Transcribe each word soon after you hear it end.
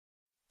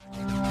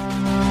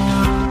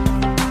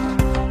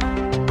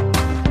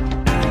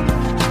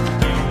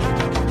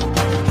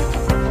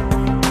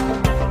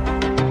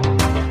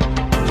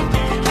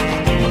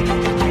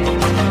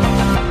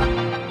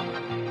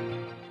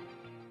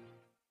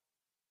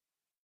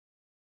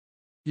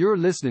You're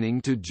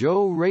listening to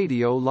Joe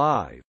Radio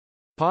Live.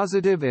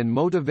 Positive and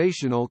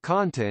motivational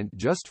content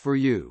just for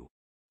you.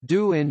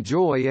 Do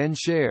enjoy and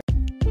share.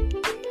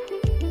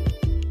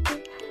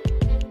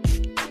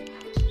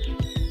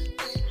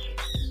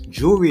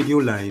 Joe Radio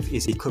Live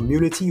is a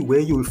community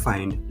where you'll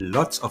find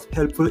lots of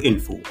helpful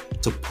info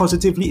to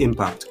positively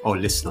impact our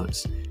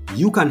listeners.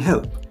 You can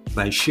help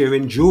by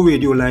sharing Joe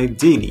Radio Live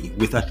daily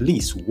with at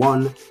least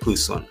one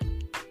person.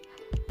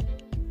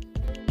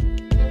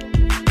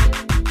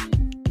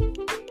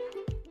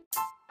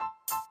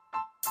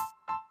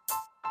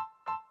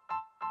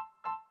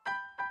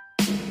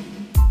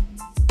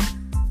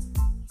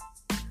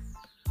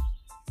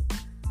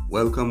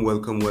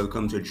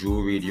 Welcome to Joe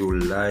Radio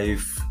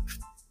Live.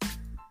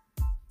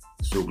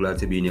 So glad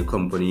to be in your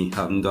company.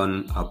 Haven't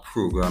done a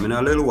program in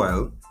a little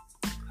while.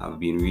 I've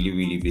been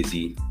really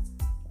busy.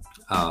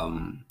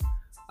 And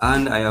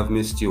I have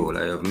missed you all.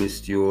 I've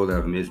missed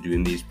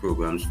doing these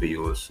programs for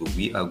you all. So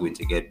we are going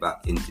to get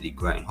back into the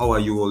grind. How are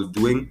you all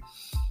doing?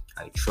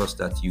 I trust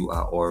that you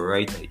are all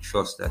right. I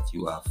trust that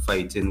you are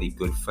fighting the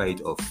good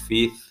fight of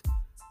faith.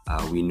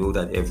 We know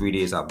that every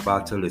day is a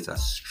battle, it's a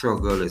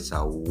struggle, it's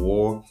a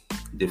war.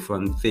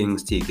 Different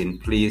things taking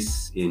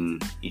place in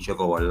each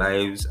of our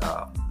lives.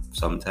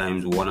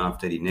 Sometimes one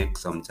after the next,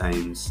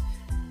 sometimes,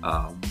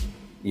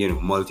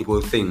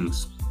 multiple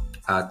things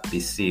at the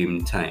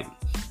same time.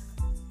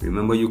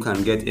 Remember, you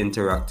can get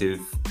interactive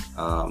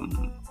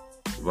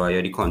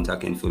via the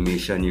contact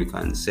information. You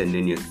can send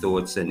in your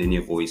thoughts, send in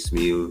your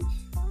voicemail,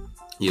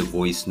 your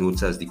voice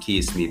notes as the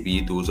case may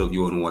be. Those of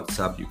you on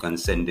WhatsApp, you can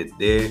send it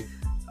there.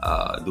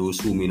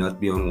 Those who may not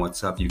be on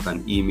WhatsApp, you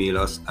can email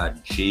us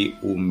at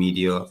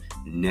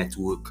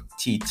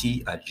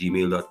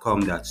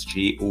jomedianetworktt@gmail.com. That's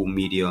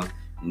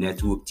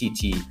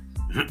jomedianetworktt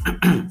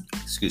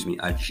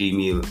at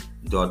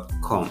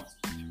gmail.com.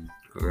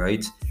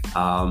 Right.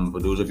 For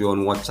those of you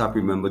on WhatsApp,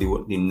 remember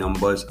the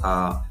numbers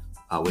are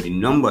the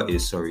number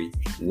is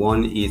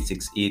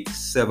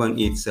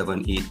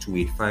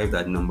 1-868-787-8285.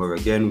 That number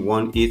again,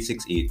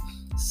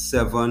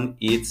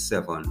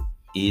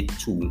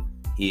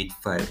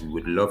 1-868-787-8285. We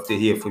would love to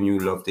hear from you,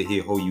 love to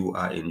hear how you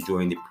are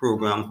enjoying the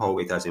program, how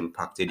it has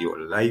impacted your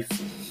life.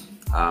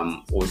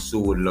 Also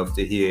would love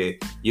to hear,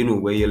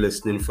 where you're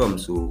listening from.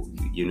 So,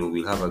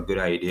 we'll have a good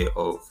idea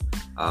of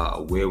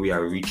where we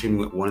are reaching.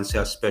 We want to say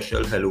a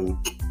special hello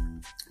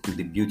to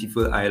the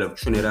beautiful Isle of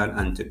Trinidad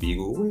and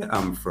Tobago, where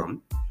I'm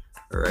from.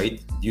 All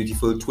right.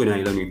 Beautiful Twin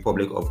Island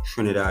Republic of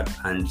Trinidad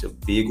and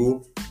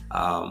Tobago.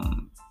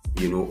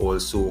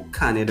 Also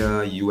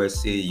Canada,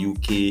 USA,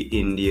 UK,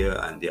 India,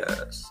 and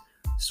there's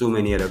so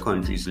many other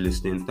countries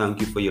listening. Thank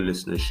you for your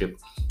listenership.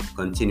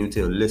 Continue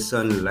to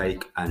listen,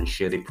 like, and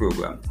share the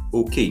program.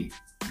 Okay,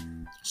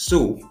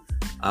 so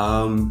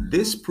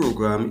this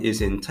program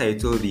is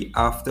entitled The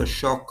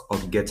Aftershock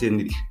of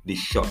Getting the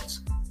Shot.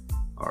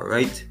 All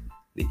right,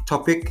 the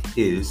topic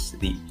is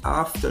the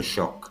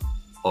aftershock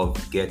of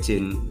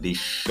getting the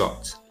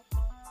shot.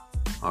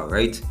 All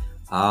right,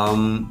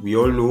 we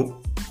all know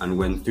and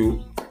went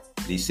through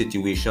the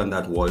situation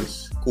that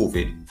was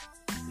COVID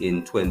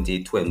in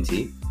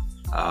 2020.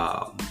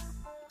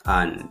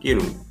 And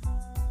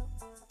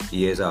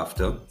years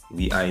after,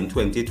 we are in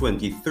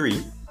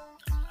 2023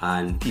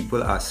 and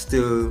people are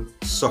still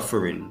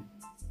suffering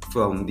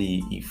from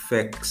the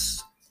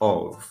effects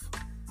of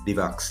the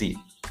vaccine.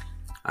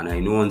 And I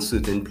know on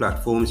certain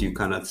platforms you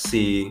cannot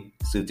say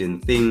certain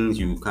things,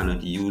 you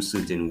cannot use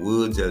certain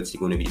words, else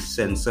you're going to be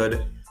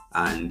censored.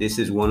 And this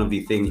is one of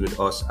the things with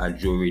us at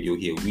Joe Radio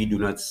here. We do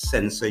not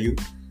censor you,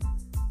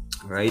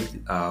 right?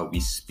 We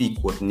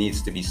speak what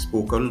needs to be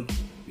spoken.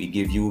 We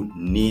give you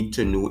need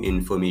to know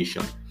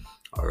information.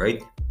 All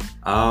right.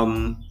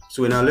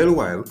 So in a little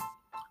while,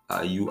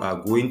 you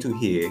are going to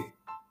hear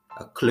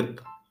a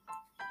clip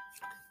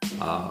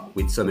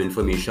with some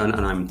information.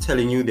 And I'm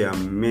telling you, there are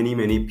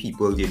many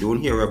people, they don't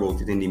hear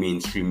about it in the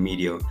mainstream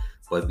media,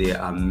 but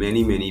there are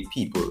many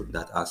people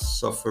that are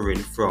suffering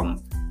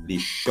from the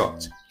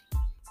shot.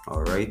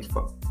 All right.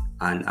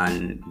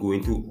 And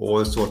going through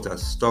all sorts of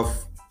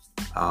stuff.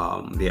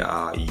 There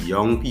are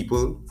young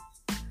people.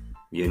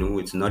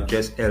 It's not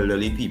just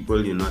elderly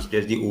people, not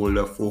just the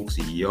older folks,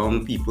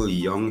 young people,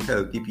 young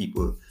healthy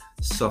people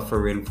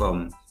suffering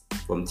from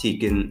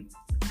taking,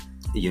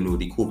 the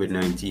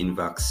COVID-19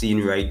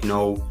 vaccine right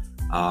now.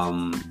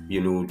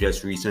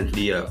 Just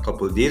recently, a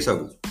couple of days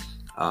ago,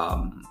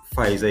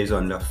 Pfizer is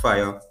under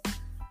fire,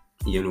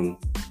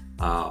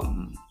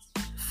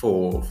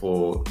 for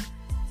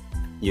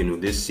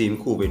this same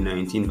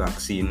COVID-19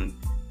 vaccine,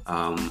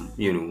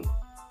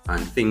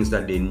 and things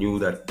that they knew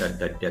that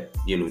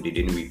they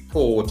didn't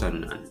report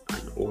and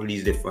all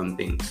these different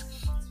things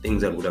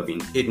that would have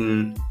been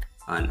hidden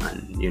and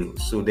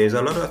so there's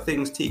a lot of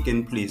things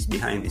taking place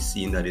behind the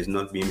scene that is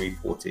not being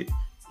reported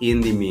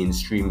in the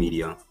mainstream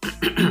media.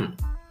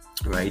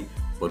 Right?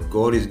 But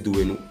God is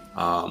doing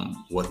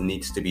what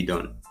needs to be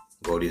done.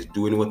 God is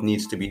doing what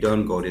needs to be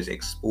done. God is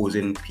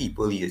exposing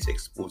people. He is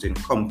exposing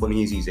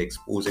companies. He's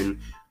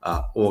exposing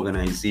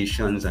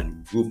organizations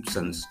and groups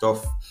and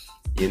stuff,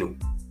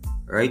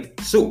 Right?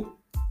 So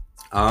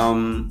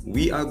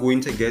We are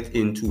going to get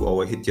into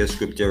our hit your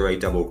scripture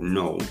right about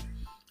now.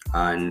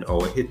 And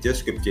our hit your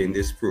scripture in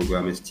this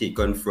program is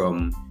taken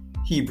from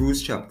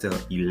Hebrews chapter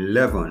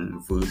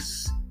 11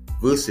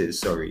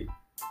 verses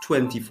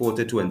 24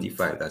 to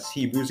 25. That's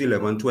Hebrews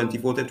 11,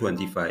 24 to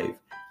 25.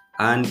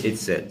 And it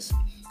says,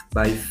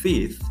 by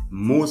faith,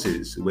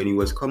 Moses, when he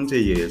was come to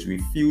years,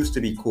 refused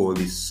to be called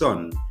the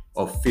son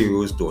of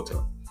Pharaoh's daughter,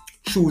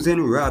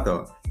 choosing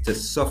rather to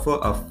suffer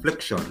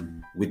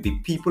affliction with the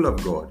people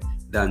of God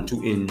than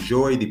to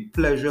enjoy the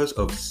pleasures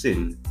of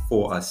sin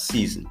for a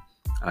season.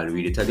 I'll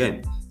read it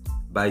again.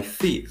 By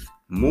faith,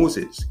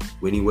 Moses,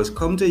 when he was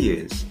come to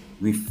years,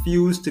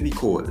 refused to be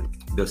called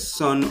the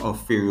son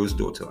of Pharaoh's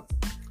daughter,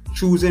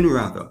 choosing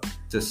rather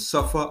to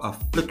suffer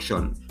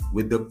affliction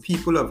with the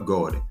people of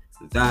God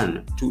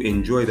than to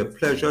enjoy the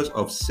pleasures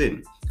of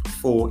sin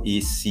for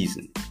a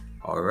season.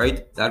 All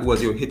right, that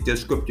was your hit the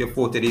scripture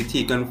for today,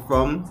 taken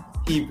from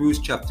Hebrews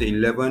chapter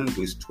 11,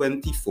 verse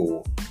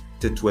 24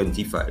 to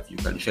 25. You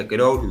can check it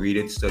out, read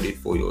it, study it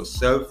for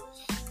yourself.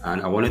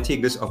 And I want to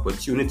take this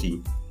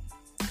opportunity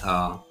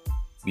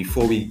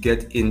before we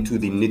get into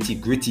the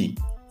nitty-gritty.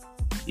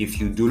 If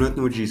you do not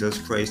know Jesus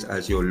Christ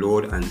as your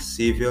Lord and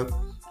Savior,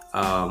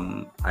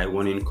 I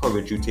want to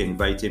encourage you to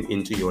invite him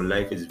into your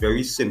life. It's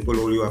very simple.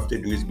 All you have to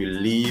do is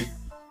believe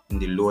in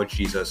the Lord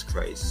Jesus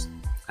Christ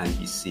and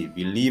be saved.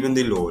 Believe in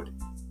the Lord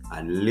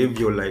and live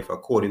your life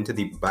according to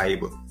the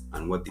Bible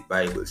and what the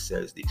Bible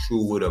says, the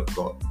true word of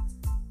God.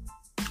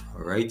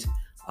 All right.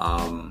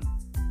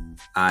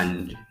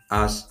 And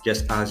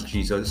just ask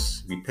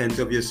Jesus, repent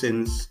of your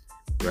sins,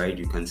 right?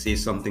 You can say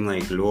something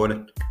like,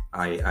 Lord,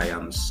 I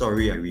am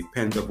sorry. I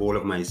repent of all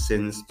of my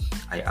sins.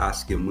 I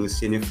ask your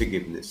mercy and your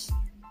forgiveness.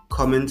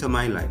 Come into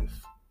my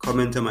life. Come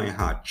into my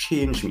heart.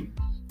 Change me.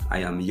 I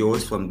am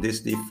yours from this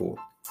day forth.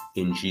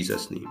 In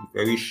Jesus' name.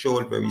 Very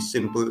short, very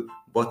simple,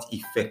 but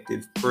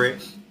effective prayer.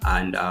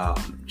 And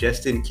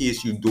just in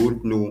case you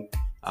don't know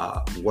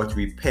what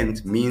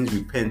repent means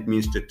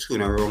to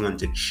turn around and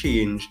to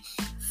change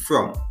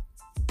from.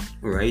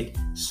 Right?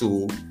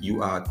 So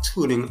you are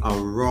turning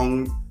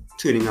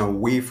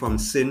away from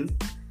sin,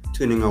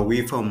 turning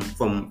away from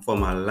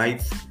a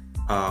life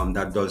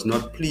that does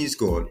not please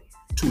God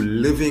to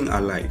living a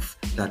life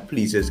that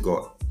pleases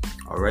God.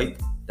 All right?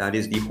 That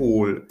is the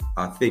whole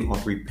thing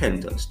of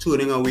repentance,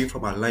 turning away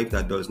from a life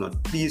that does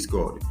not please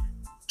God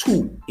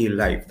to a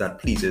life that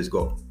pleases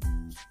God.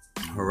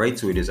 All right?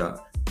 So it is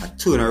a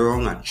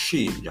turnaround, a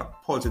change, a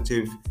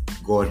positive,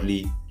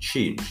 godly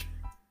change.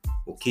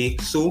 Okay?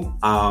 So,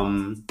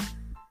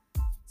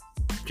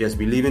 just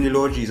believe in the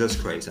Lord Jesus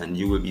Christ and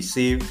you will be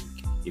saved.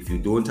 If you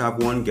don't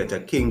have one, get a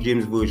King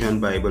James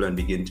Version Bible and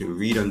begin to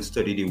read and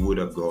study the Word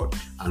of God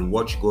and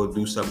watch God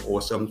do some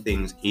awesome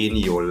things in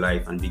your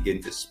life and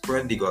begin to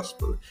spread the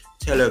gospel.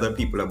 Tell other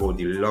people about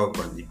the love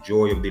and the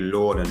joy of the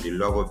Lord and the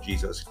love of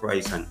Jesus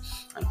Christ and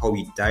how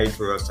he died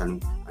for us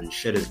and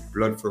shed his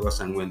blood for us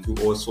and went through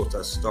all sorts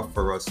of stuff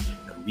for us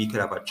that we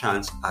could have a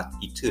chance at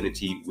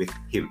eternity with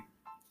him.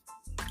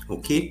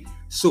 Okay,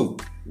 so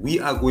we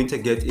are going to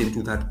get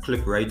into that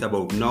clip right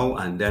about now,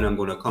 and then I'm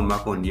going to come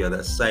back on the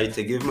other side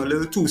to give him a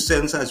little 2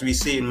 cents, as we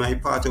say in my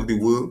part of the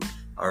world.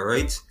 All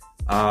right,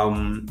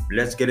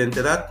 let's get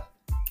into that.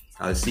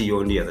 I'll see you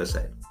on the other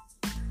side.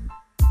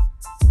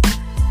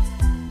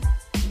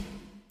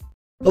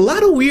 A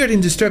lot of weird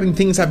and disturbing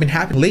things have been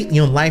happening lately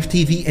on live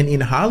TV and in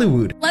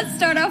Hollywood. Let's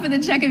start off with a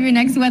check of your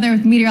next weather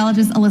with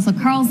meteorologist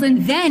Alyssa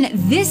Carlson. Then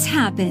this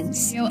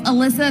happens.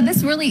 Alyssa,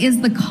 this really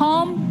is the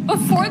calm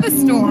before the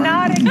storm.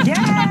 Not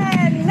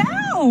again,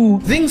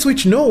 no! Things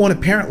which no one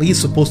apparently is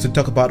supposed to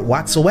talk about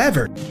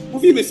whatsoever. What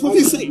have you missed? What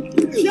have you seen?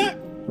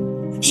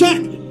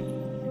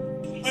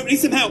 Shaq! I need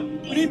some help.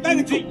 I need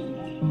bandaging.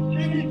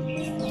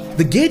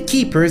 The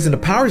gatekeepers and the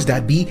powers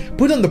that be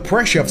put on the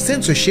pressure of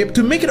censorship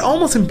to make it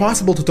almost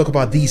impossible to talk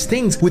about these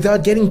things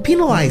without getting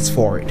penalized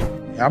for it.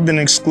 I've been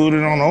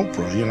excluded on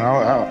Oprah, you know.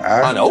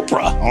 On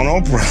Oprah?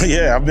 On Oprah,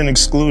 yeah, I've been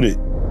excluded.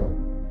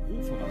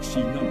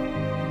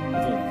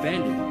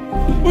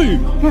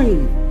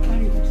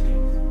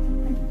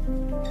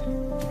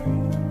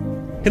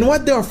 And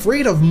what they're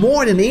afraid of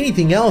more than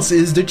anything else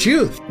is the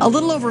truth. A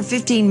little over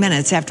 15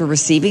 minutes after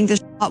receiving the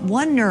shot,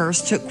 one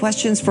nurse took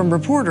questions from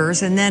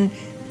reporters and then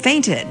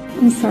fainted.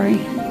 I'm sorry.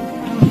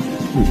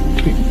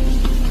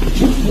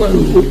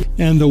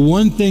 And the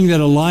one thing that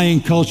a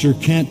lying culture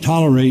can't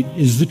tolerate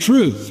is the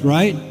truth,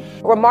 right?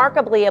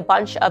 Remarkably, a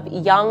bunch of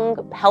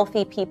young,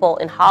 healthy people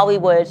in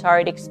Hollywood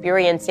started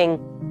experiencing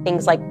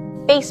things like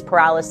face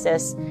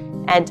paralysis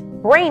and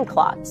brain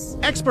clots.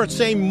 Experts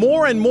say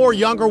more and more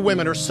younger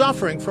women are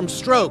suffering from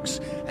strokes.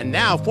 And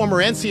now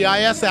former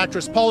NCIS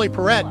actress Pauley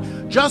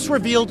Perrette just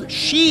revealed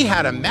she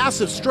had a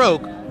massive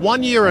stroke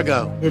 1 year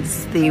ago.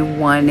 It's the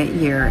 1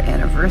 year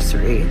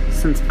anniversary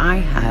since I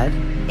had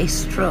a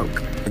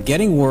stroke. We're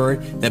getting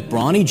word that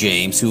Bronny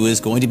James, who is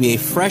going to be a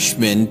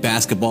freshman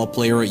basketball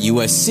player at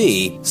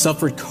USC,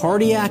 suffered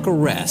cardiac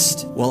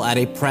arrest while at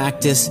a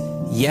practice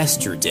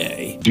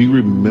yesterday. Do you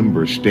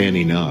remember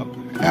standing up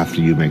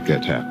after you make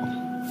that tackle?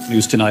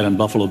 News tonight on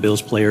Buffalo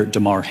Bills player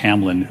Damar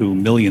Hamlin, who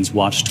millions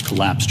watched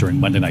collapse during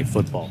Monday Night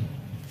Football.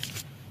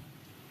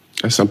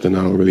 That's something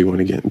I don't really want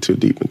to get too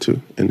deep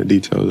into in the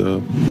details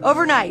of.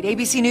 Overnight,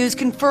 ABC News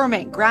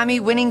confirming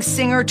Grammy-winning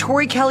singer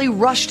Tori Kelly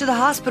rushed to the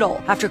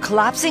hospital after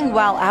collapsing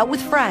while out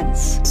with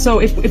friends. So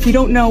if we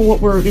don't know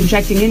what we're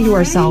injecting into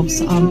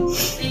ourselves, I don't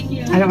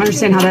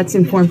understand how that's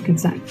informed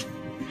consent.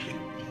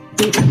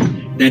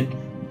 That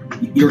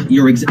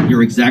you're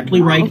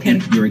exactly right. Okay.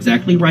 And you're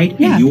exactly right.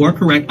 Yeah. And you are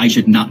correct. I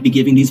should not be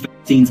giving these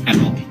vaccines at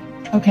all.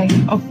 Okay.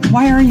 Oh,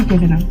 why are you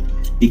giving them?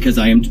 Because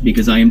I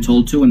am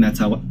told to, and that's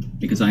how.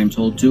 Because I am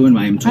told to, and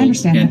I am told. I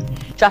understand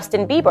that.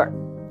 Justin Bieber,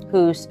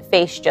 whose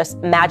face just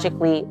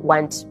magically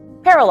went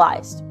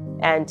paralyzed,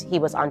 and he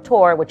was on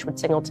tour, which would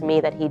signal to me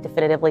that he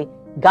definitively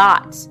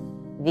got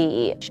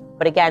the.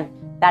 But again,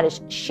 that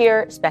is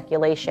sheer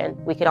speculation.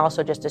 We could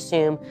also just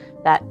assume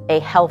that a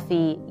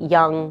healthy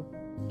young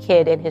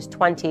kid in his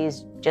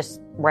 20s just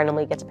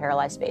randomly gets a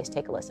paralyzed face.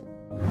 Take a listen.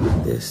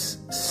 This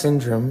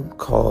syndrome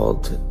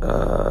called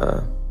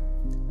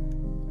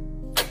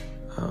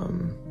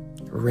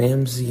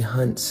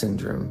Ramsay-Hunt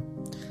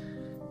syndrome,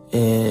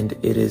 and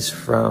it is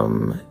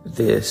from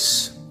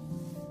this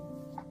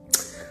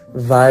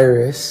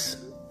virus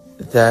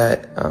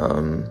that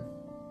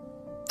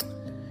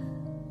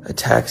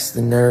attacks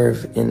the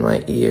nerve in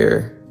my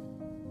ear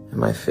and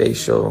my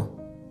facial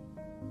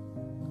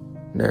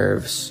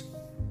nerves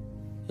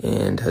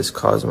and has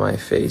caused my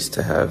face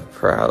to have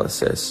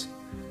paralysis.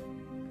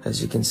 As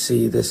you can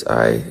see, this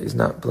eye is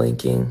not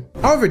blinking.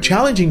 However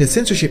challenging the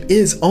censorship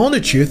is on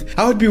the truth,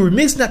 I would be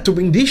remiss not to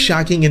bring this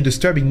shocking and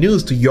disturbing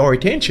news to your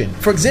attention.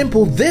 For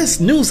example, this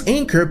news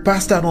anchor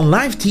passed out on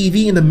live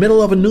TV in the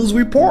middle of a news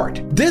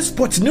report. This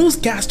sports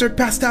newscaster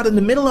passed out in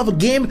the middle of a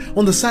game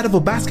on the side of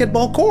a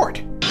basketball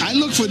court. I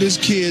look for this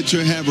kid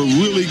to have a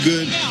really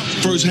good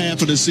first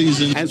half of the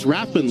season. As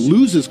Rathbun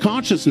loses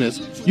consciousness,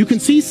 you can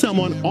see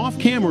someone off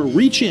camera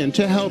reach in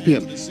to help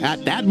him.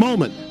 At that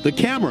moment, the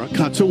camera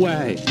cuts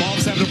away.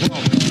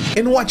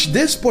 And watch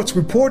this sports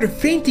reporter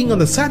fainting on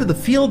the side of the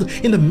field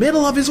in the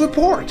middle of his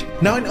report.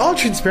 Now, in all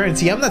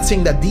transparency, I'm not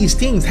saying that these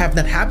things have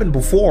not happened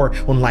before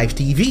on live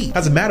TV.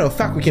 As a matter of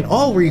fact, we can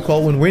all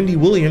recall when Wendy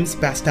Williams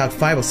passed out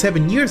 5 or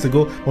 7 years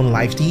ago on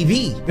live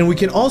TV. And we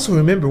can also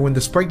remember when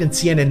this pregnant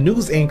CNN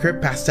news anchor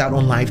passed out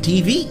on live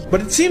TV.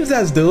 But it seems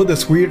as though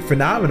this weird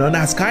phenomenon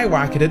has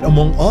skyrocketed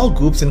among all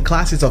groups and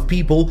classes of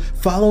people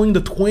following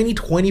the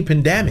 2020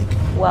 pandemic.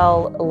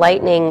 Well,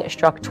 lightning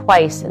struck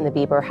twice in the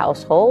Bieber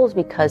household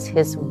because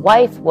his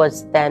wife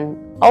was then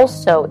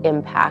also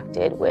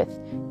impacted with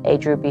a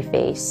droopy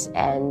face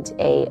and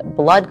a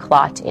blood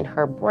clot in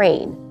her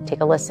brain.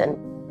 Take a listen.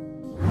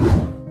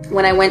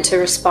 When I went to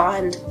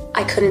respond,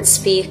 I couldn't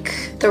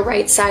speak. The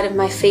right side of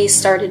my face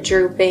started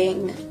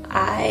drooping.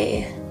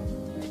 I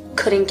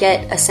couldn't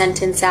get a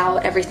sentence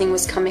out. Everything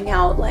was coming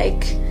out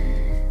like,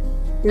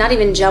 not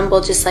even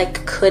jumbled, just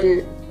like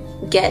couldn't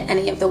get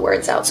any of the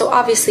words out. So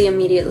obviously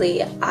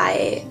immediately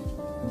I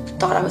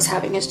thought I was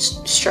having a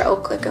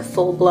stroke, like a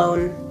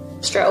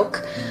full-blown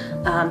stroke.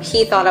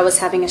 He thought I was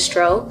having a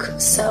stroke,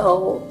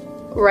 so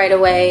right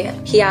away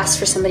he asked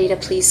for somebody to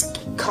please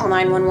call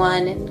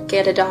 911 and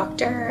get a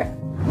doctor.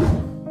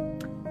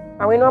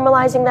 Are we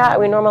normalizing that? Are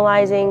we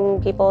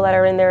normalizing people that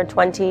are in their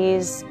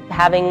 20s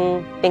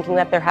thinking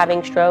that they're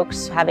having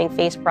strokes, having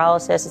face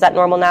paralysis? Is that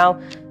normal now?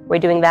 Are we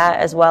doing that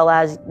as well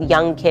as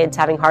young kids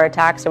having heart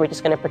attacks? Are we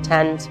just going to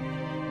pretend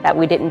that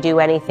we didn't do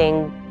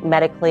anything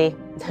medically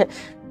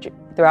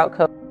throughout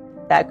COVID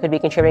that could be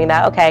contributing to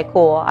that? Okay,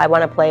 cool. I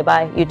want to play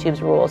by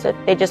YouTube's rules. If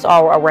they just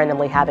all are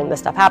randomly having this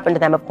stuff happen to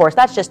them, of course,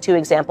 that's just 2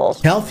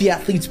 examples. Healthy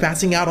athletes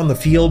passing out on the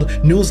field,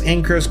 news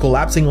anchors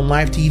collapsing on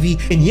live TV,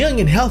 and young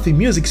and healthy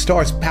music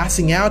stars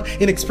passing out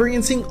and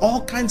experiencing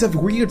all kinds of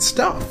weird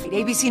stuff.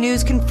 ABC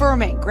News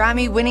confirming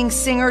Grammy-winning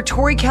singer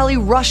Tori Kelly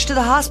rushed to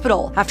the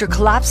hospital after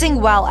collapsing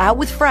while out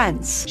with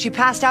friends. She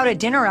passed out at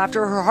dinner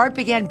after her heart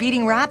began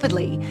beating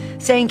rapidly,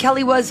 saying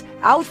Kelly was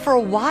out for a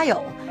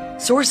while.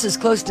 Sources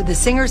close to the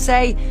singer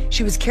say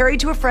she was carried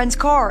to a friend's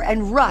car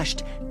and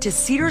rushed to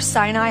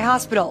Cedars-Sinai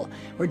Hospital,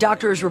 where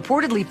doctors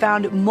reportedly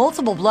found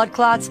multiple blood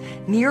clots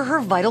near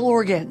her vital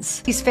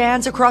organs. These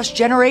fans across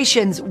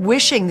generations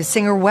wishing the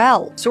singer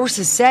well.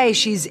 Sources say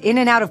she's in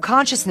and out of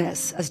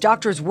consciousness as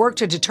doctors work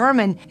to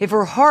determine if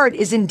her heart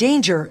is in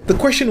danger. The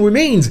question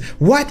remains,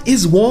 what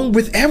is wrong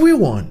with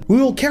everyone? We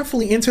will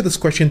carefully answer this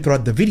question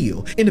throughout the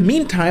video. In the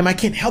meantime, I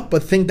can't help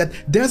but think that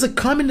there's a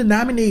common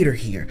denominator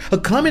here, a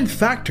common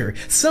factor,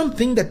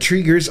 something that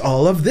triggers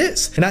all of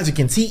this. And as you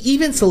can see,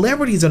 even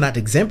celebrities are not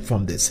exempt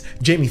from this.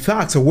 Jamie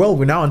Foxx, a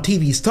world-renowned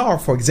TV star,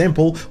 for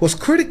example, was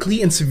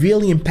critically and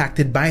severely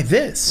impacted by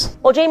this.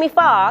 Well, Jamie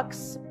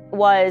Foxx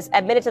was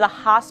admitted to the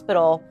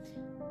hospital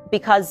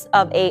because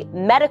of a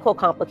medical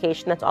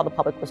complication. That's all the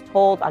public was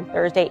told on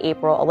Thursday,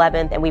 April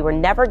 11th, and we were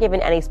never given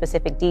any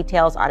specific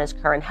details on his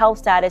current health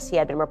status. He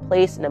had been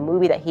replaced in a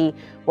movie that he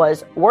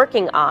was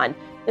working on.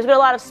 There's been a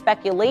lot of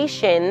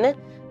speculation.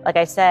 Like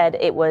I said,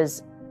 it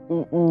was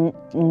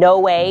no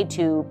way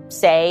to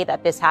say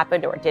that this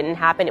happened or it didn't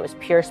happen. It was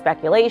pure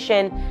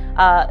speculation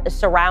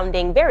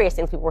surrounding various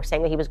things people were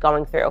saying that he was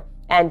going through.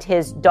 And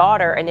his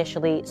daughter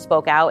initially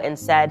spoke out and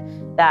said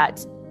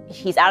that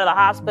he's out of the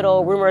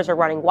hospital. Rumors are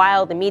running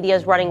wild. The media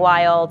is running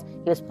wild.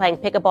 He was playing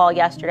pickleball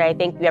yesterday.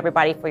 Thank you,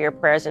 everybody, for your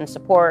prayers and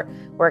support.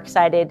 We're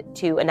excited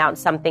to announce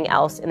something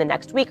else in the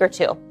next week or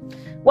two.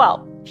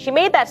 Well, she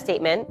made that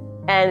statement.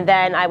 And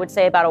then I would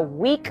say about a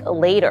week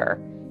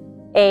later,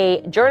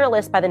 a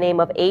journalist by the name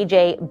of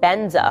AJ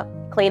Benza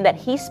claimed that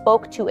he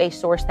spoke to a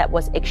source that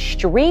was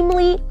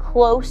extremely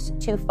close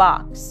to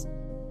Fox.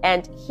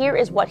 And here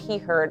is what he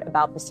heard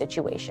about the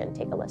situation.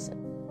 Take a listen.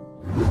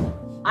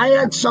 I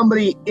had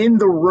somebody in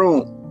the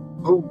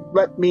room who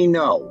let me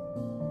know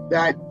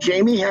that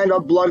Jamie had a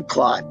blood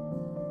clot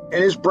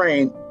in his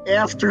brain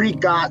after he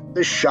got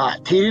the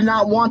shot. He did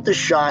not want the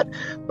shot,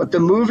 but the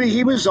movie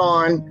he was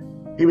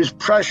on, he was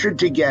pressured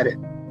to get it.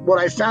 What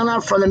I found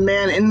out from the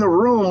man in the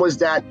room was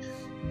that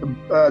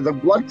the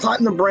blood clot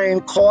in the brain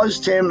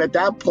caused him at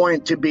that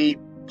point to be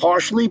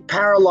partially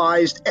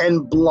paralyzed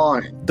and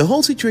blind. The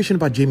whole situation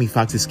about Jamie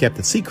Foxx is kept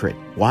a secret.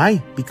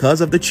 Why? Because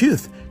of the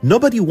truth.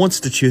 Nobody wants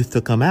the truth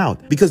to come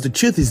out because the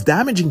truth is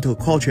damaging to a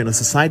culture and a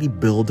society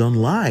built on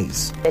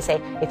lies. They say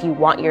if you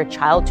want your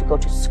child to go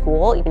to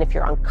school, even if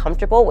you're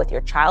uncomfortable with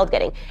your child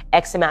getting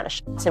X amount of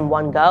shots in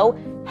one go,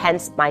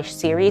 hence my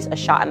series, A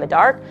Shot in the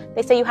Dark,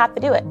 they say you have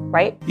to do it,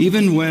 right?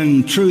 Even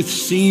when truth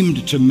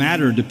seemed to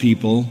matter to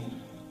people,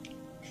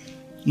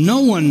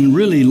 no one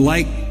really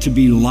liked to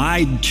be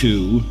lied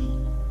to,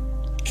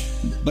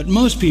 but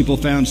most people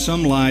found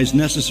some lies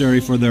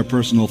necessary for their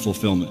personal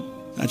fulfillment.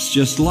 That's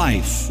just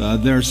life.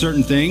 There are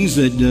certain things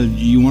that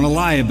you want to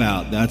lie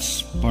about.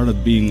 That's part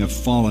of being a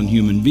fallen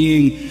human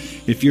being.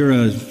 If you're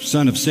a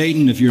son of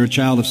Satan, if you're a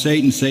child of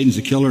Satan, Satan's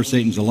a killer,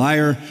 Satan's a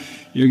liar,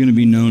 you're going to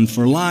be known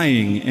for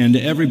lying. And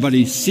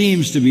everybody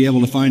seems to be able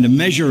to find a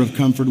measure of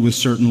comfort with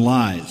certain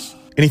lies.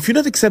 And if you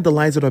don't accept the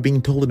lies that are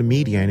being told in the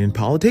media and in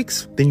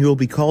politics, then you will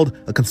be called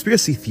a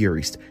conspiracy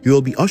theorist. You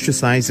will be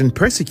ostracized and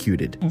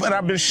persecuted. But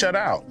I've been shut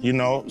out. You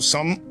know,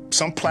 some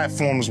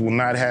platforms will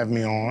not have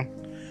me on.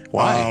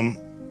 Why?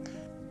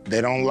 They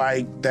don't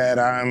like that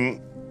I'm,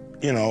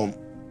 an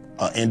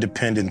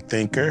independent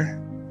thinker.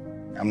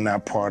 I'm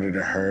not part of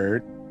the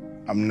herd.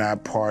 I'm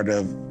not part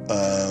of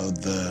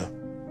the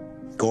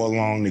go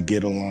along to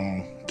get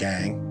along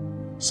gang,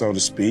 so to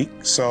speak.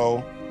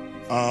 So,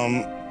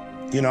 I'm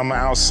an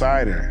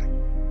outsider.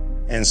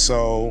 And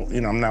so,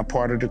 I'm not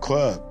part of the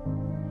club.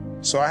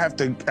 So I have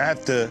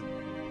to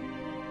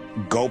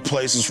go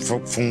places for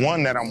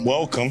one that I'm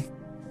welcome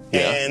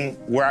and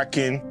where I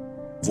can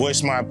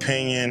voice my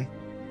opinion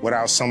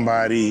without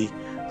somebody,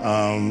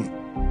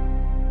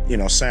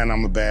 saying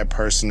I'm a bad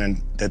person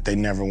and that they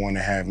never want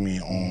to have me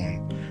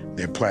on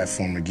their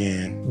platform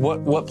again.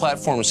 What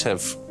platforms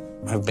have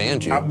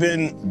banned you? I've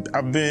been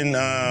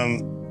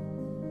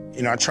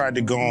I tried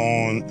to go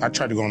on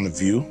The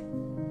View.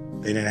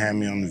 They didn't have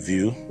me on The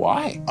View.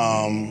 Why?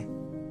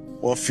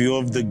 Well, a few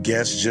of the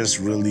guests just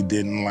really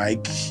didn't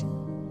like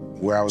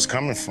where I was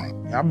coming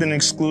from. I've been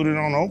excluded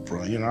on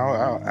Oprah,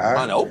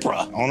 on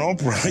Oprah? On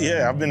Oprah,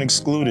 yeah, I've been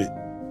excluded.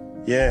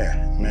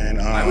 Yeah,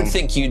 man. I would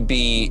think you'd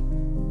be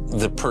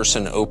the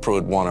person Oprah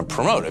would want to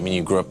promote. I mean,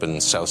 you grew up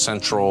in South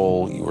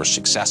Central, you were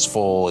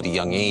successful at a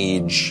young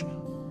age,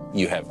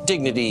 you have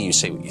dignity, you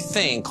say what you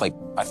think. Like,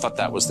 I thought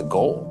that was the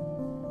goal.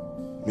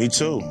 Me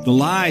too. The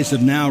lies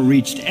have now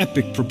reached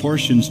epic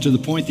proportions to the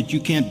point that you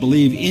can't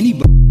believe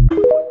anybody.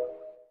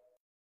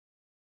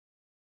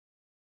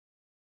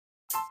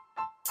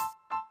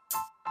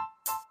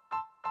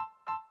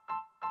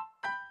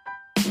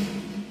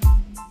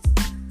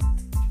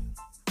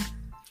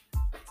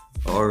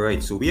 All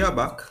right, so we are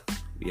back.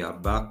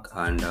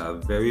 And a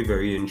very,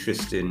 very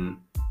interesting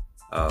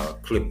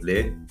clip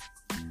there.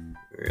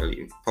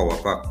 Really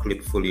power-packed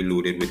clip, fully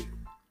loaded with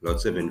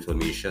lots of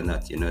information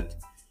that you're not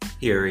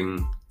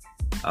hearing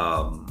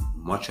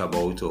much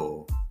about,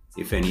 or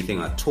if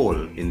anything at all,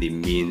 in the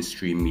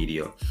mainstream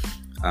media.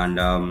 And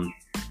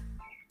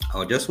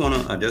I just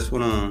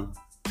wanna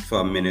for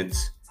a minute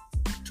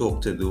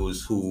talk to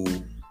those who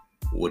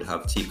would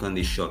have taken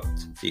the shot,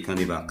 taken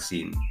the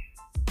vaccine,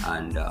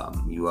 and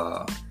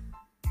you're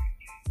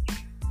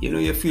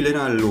feeling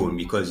alone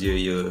because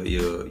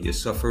you're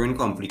suffering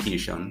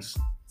complications,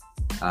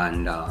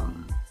 and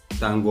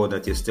thank God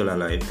that you're still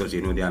alive, because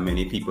there are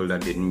many people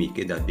that didn't make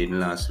it, that didn't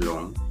last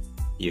long,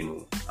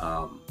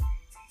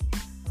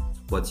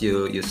 but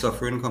you're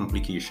suffering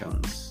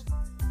complications,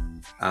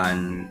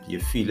 and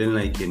you're feeling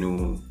like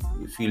you're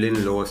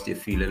feeling lost, you're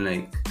feeling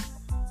like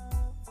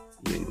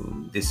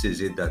this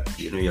is it, that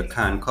you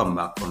can't come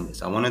back from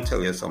this. I want to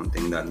tell you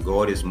something, that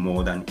God is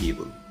more than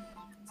able,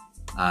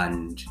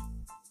 and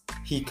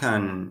He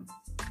can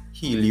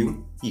heal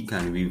you. He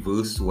can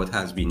reverse what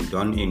has been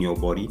done in your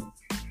body,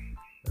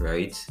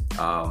 right?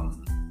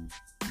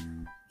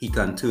 He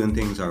can turn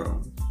things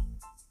around.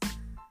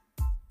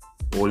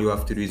 All you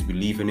have to do is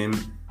believe in Him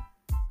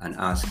and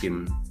ask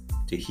Him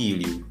to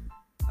heal you.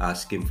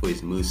 Ask Him for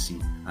His mercy.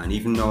 And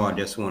even now, I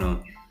just want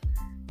to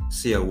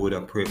say a word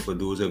of prayer for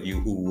those of you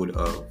who would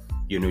have,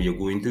 you're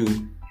going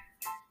through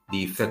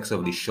the effects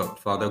of the shot.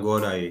 Father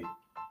God, I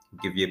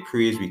give you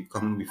praise. We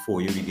come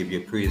before you. We give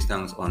you praise,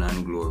 thanks, honor,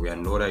 and glory.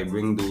 And Lord, I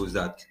bring those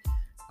that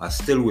are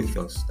still with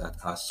us, that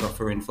are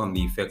suffering from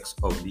the effects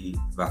of the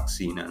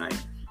vaccine. And I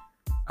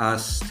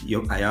ask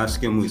your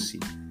mercy.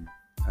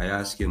 I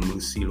ask your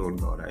mercy,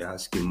 Lord God. I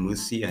ask your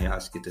mercy. I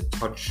ask you to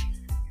touch.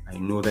 I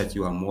know that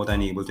you are more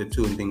than able to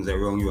turn things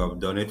around. You have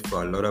done it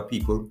for a lot of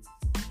people.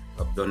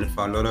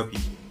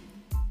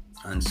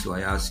 And so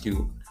I ask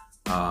you,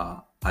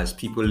 as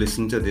people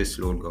listen to this,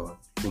 Lord God,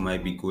 who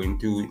might be going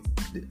through,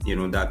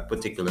 that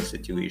particular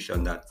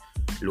situation, that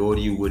Lord,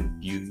 you would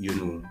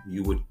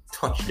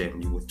touch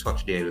them, you would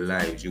touch their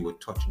lives, you would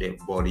touch their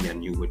body,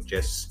 and you would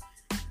just,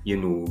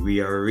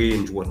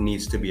 rearrange what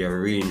needs to be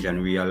arranged,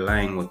 and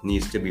realign what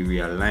needs to be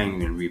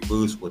realigned, and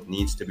reverse what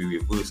needs to be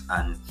reversed,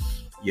 and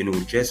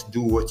just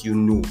do what you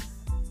know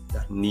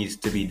that needs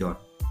to be done.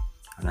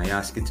 And I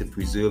ask you to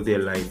preserve their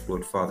life,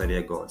 Lord Father,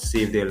 dear God.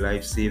 Save their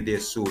life, save their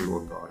soul,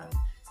 Lord God,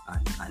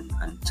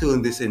 and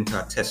turn this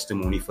into a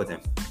testimony for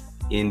them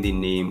in the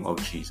name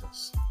of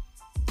Jesus.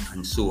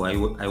 And so I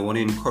want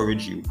to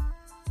encourage you,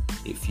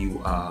 if you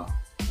are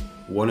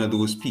one of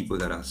those people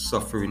that are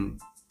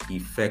suffering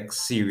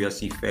effects,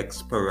 serious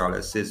effects,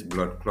 paralysis,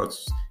 blood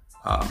clots,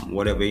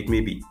 whatever it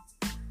may be,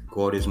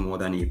 God is more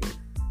than able.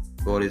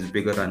 God is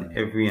bigger than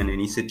every and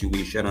any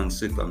situation and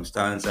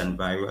circumstance and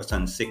virus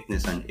and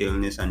sickness and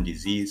illness and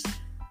disease.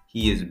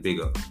 He is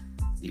bigger.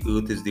 The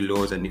earth is the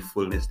Lord's and the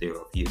fullness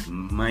thereof. He is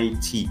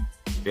mighty,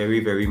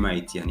 very, very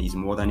mighty, and He's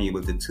more than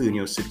able to turn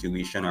your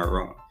situation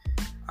around.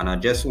 And I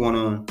just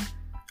wanna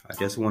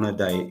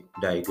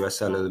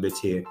digress a little bit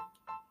here.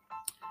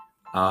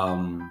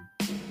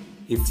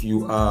 If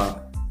you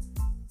are,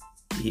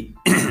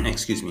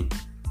 excuse me,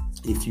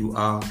 if you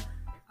are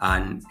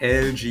an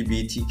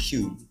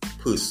LGBTQ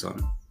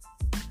person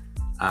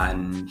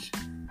and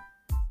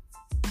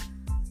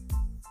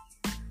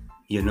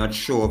you're not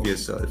sure of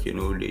yourself,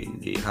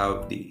 they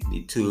have the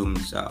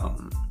terms,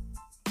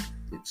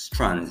 it's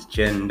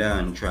transgender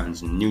and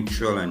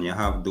trans-neutral, and you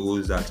have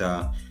those that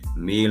are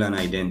male and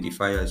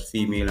identify as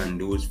female, and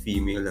those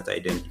female that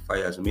identify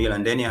as male,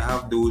 and then you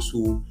have those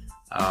who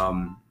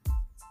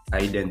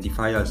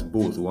identify as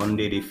both. One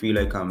day they feel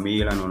like a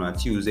male, and on a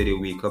Tuesday they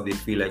wake up they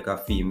feel like a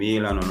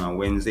female, and on a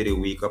Wednesday they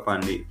wake up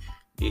and they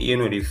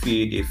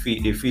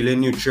feel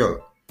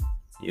neutral.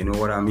 You know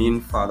what I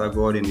mean? Father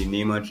God, in the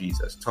name of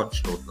Jesus,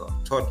 touch, Lord God,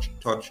 touch,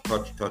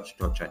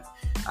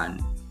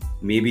 and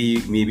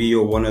maybe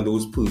you're one of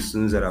those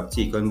persons that have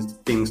taken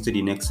things to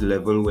the next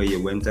level, where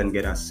you went and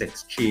get a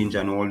sex change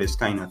and all this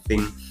kind of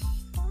thing.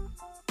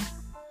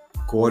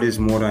 God is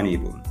more than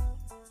able.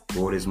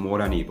 God is more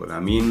than able. I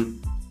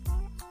mean,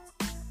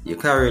 you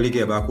can't really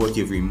get back what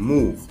you've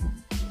removed.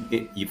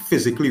 You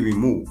physically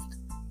removed.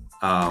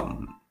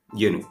 And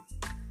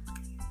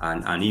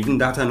even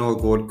that and all,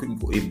 God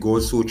could, if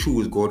God so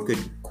choose, God could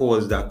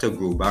cause that to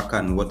grow back,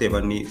 and whatever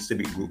needs to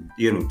be,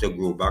 to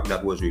grow back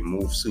that was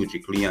removed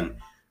surgically and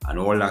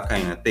all that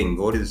kind of thing.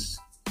 God is,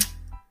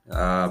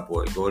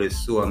 God is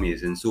so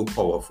amazing, so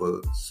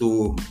powerful,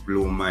 so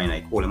blow mind.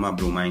 I call Him a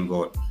blow mind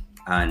God,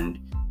 and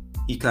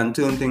He can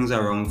turn things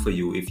around for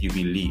you if you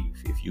believe.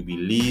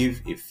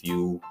 If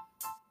you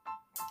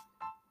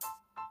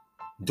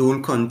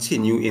don't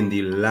continue in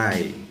the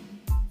lie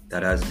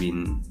that has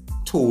been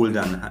told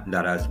and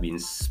that has been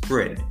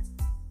spread.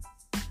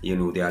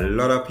 There are a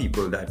lot of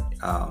people that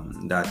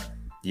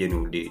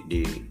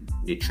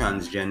they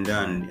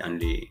transgender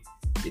and they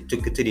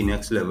took it to the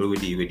next level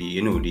with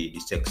the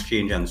sex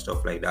change and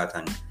stuff like that,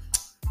 and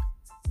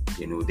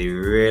they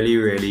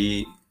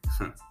really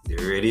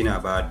they're really in a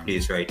bad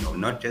place right now,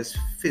 not just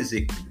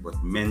physically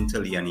but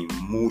mentally and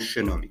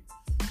emotionally,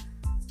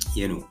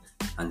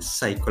 and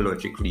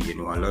psychologically. A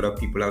lot of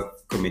people have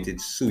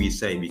committed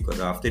suicide because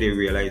after they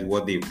realize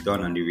what they've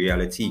done and the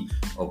reality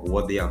of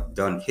what they have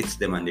done hits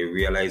them, and they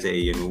realize, hey,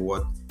 you know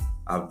what,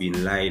 I've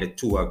been lied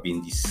to, I've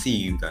been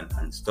deceived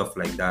and stuff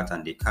like that,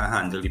 and they can't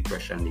handle the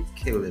pressure and they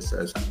kill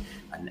themselves.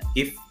 And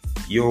if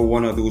you're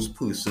one of those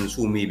persons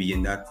who may be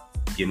in that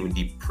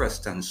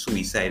depressed and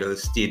suicidal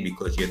state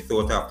because you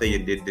thought after you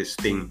did this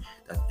thing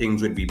that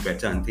things would be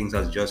better and things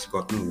has just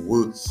gotten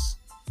worse,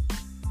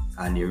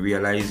 and you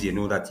realize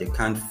that you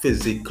can't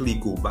physically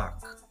go back,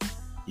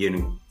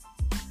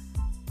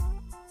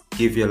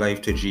 give your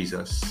life to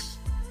Jesus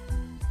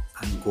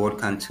and God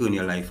can turn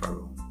your life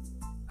around.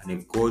 And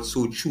if God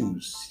so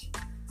choose,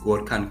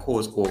 God can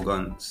cause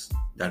organs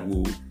that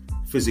will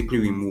physically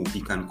remove,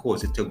 He can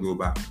cause it to grow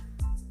back.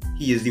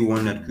 He is the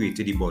one that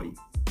created the body,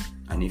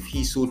 and if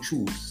He so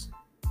choose,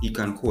 He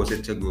can cause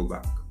it to grow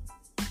back.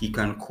 He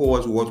can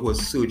cause what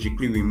was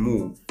surgically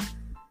removed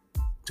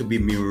to be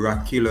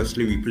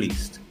miraculously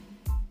replaced.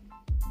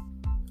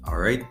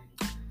 Alright,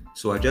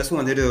 so I just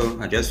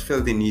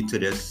felt the need to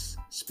just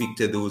speak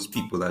to those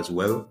people as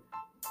well.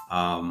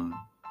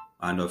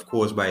 And of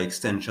course, by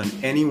extension,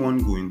 anyone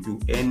going through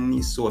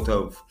any sort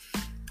of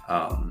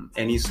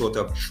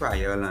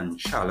trial and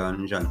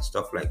challenge and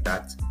stuff like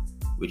that,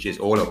 which is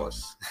all of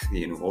us,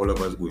 all of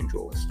us going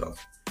through our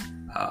stuff.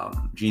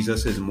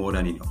 Jesus is more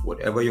than enough.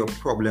 Whatever your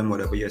problem,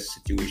 whatever your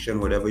situation,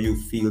 whatever you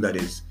feel that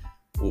is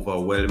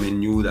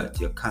overwhelming you, that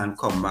you can't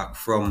come back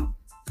from,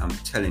 I'm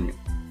telling you,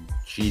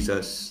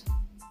 Jesus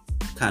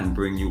can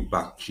bring you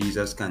back.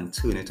 Jesus can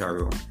turn it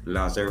around.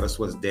 Lazarus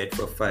was dead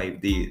for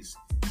 5 days,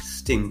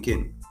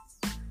 stinking,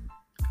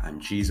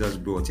 and Jesus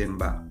brought him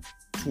back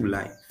to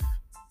life.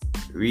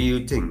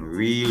 Real thing,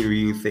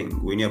 real thing.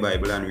 Go in your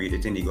Bible and read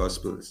it in the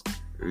Gospels.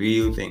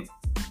 Real thing.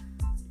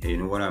 You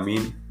know what I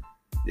mean?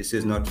 This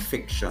is not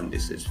fiction,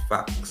 this is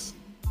facts.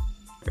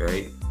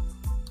 Right?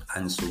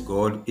 And so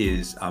God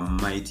is a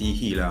mighty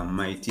healer, a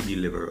mighty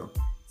deliverer.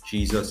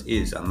 Jesus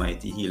is a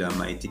mighty healer, a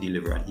mighty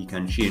deliverer, and he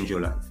can change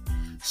your life.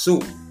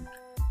 So,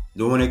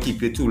 don't want to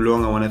keep you too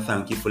long. I want to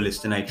thank you for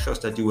listening. I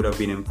trust that you would have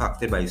been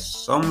impacted by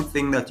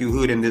something that you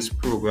heard in this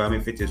program.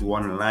 If it is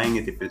one line,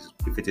 if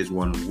it is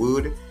one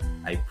word,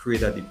 I pray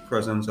that the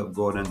presence of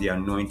God and the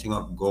anointing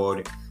of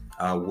God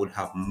would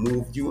have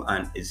moved you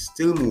and is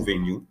still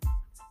moving you.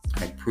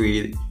 I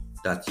pray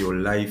that your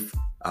life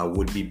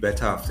would be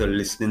better after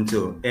listening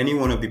to any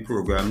one of the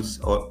programs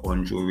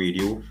on Joe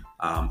Radio.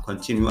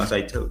 Continue, as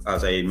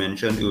I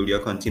mentioned earlier,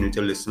 continue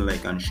to listen,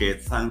 like, and share.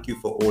 Thank you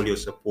for all your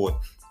support.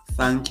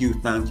 Thank you.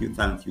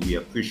 We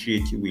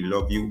appreciate you. We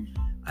love you.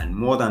 And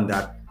more than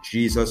that,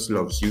 Jesus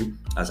loves you.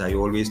 As I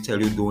always tell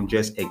you, don't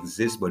just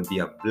exist, but be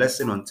a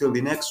blessing. Until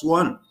the next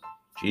one,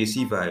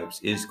 JC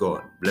Vibes is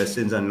gone.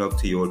 Blessings and love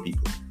to you all,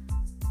 people.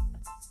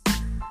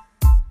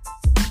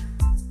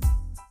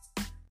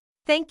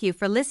 Thank you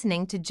for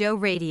listening to Joe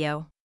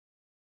Radio.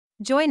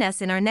 Join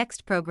us in our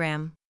next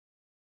program.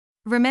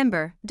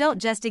 Remember, don't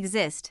just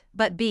exist,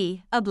 but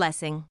be a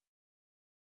blessing.